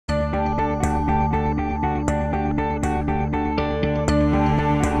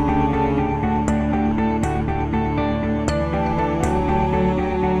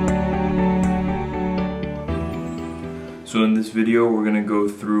So in this video we're going to go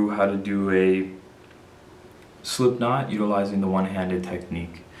through how to do a slip knot utilizing the one-handed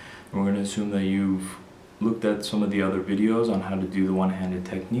technique. And we're going to assume that you've looked at some of the other videos on how to do the one-handed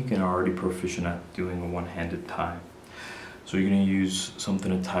technique and are already proficient at doing a one-handed tie. So you're going to use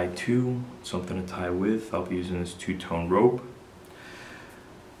something to tie to, something to tie with. I'll be using this two-tone rope.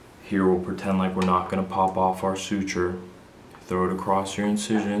 Here we'll pretend like we're not going to pop off our suture. Throw it across your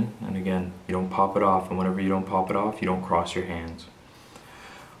incision, and again, you don't pop it off, and whenever you don't pop it off, you don't cross your hands.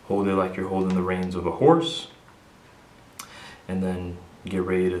 Hold it like you're holding the reins of a horse, and then get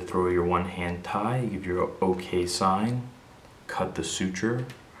ready to throw your one-hand tie. Give your OK sign, cut the suture,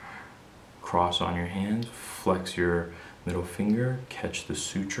 cross on your hands, flex your middle finger, catch the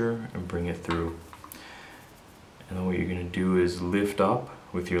suture, and bring it through. And then what you're going to do is lift up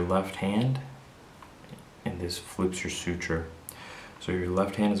with your left hand, and this flips your suture. So your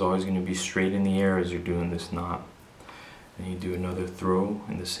left hand is always going to be straight in the air as you're doing this knot. And you do another throw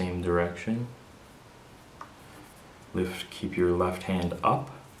in the same direction. Lift, keep your left hand up,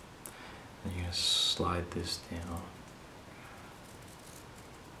 and you're going to slide this down.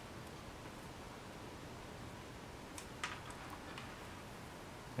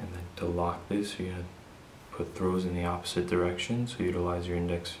 And then to lock this, you're going to put throws in the opposite direction, so utilize your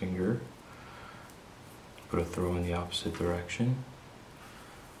index finger. Put a throw in the opposite direction,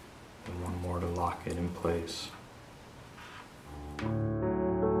 and one more to lock it in place.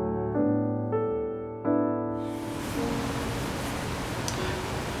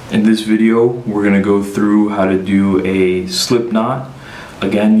 In this video, we're going to go through how to do a slip knot,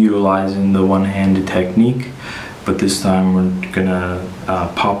 again utilizing the one-handed technique, but this time we're going to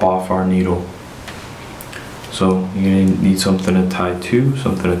pop off our needle. So you're going to need something to tie to,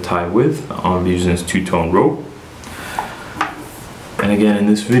 something to tie with. I'm going to be using this two-tone rope. And again, in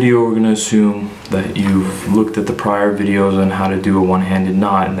this video, we're going to assume that you've looked at the prior videos on how to do a one-handed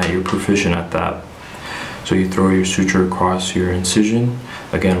knot and that you're proficient at that. So you throw your suture across your incision.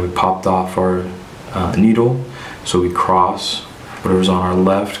 Again, we popped off our needle, so we cross. Whatever's on our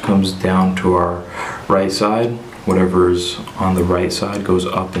left comes down to our right side. Whatever's on the right side goes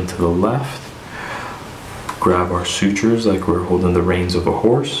up into the left. Grab our sutures like we're holding the reins of a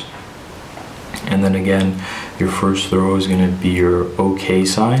horse, and then again your first throw is going to be your OK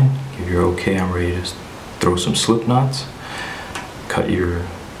sign. Give your OK, I'm ready to throw some slip knots. Cut your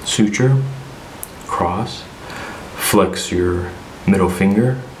suture, cross, flex your middle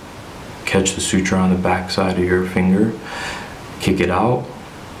finger, catch the suture on the back side of your finger, kick it out,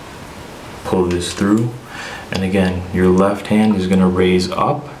 pull this through, and again your left hand is going to raise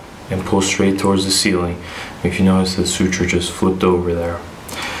up and pull straight towards the ceiling. If you notice, the suture just flipped over there.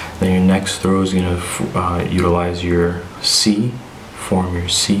 Then your next throw is going to utilize your C, form your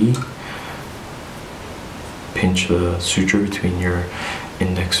C. Pinch the suture between your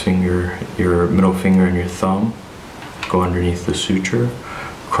index finger, your middle finger, and your thumb. Go underneath the suture,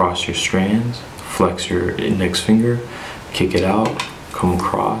 cross your strands, flex your index finger, kick it out, come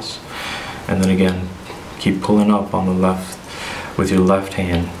across, and then again, keep pulling up on the left with your left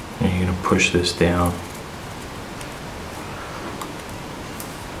hand. And you're going to push this down.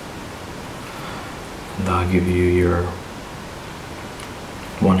 And that'll give you your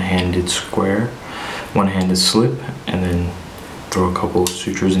one-handed square, one-handed slip, and then throw a couple of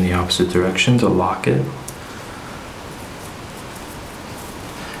sutures in the opposite direction to lock it.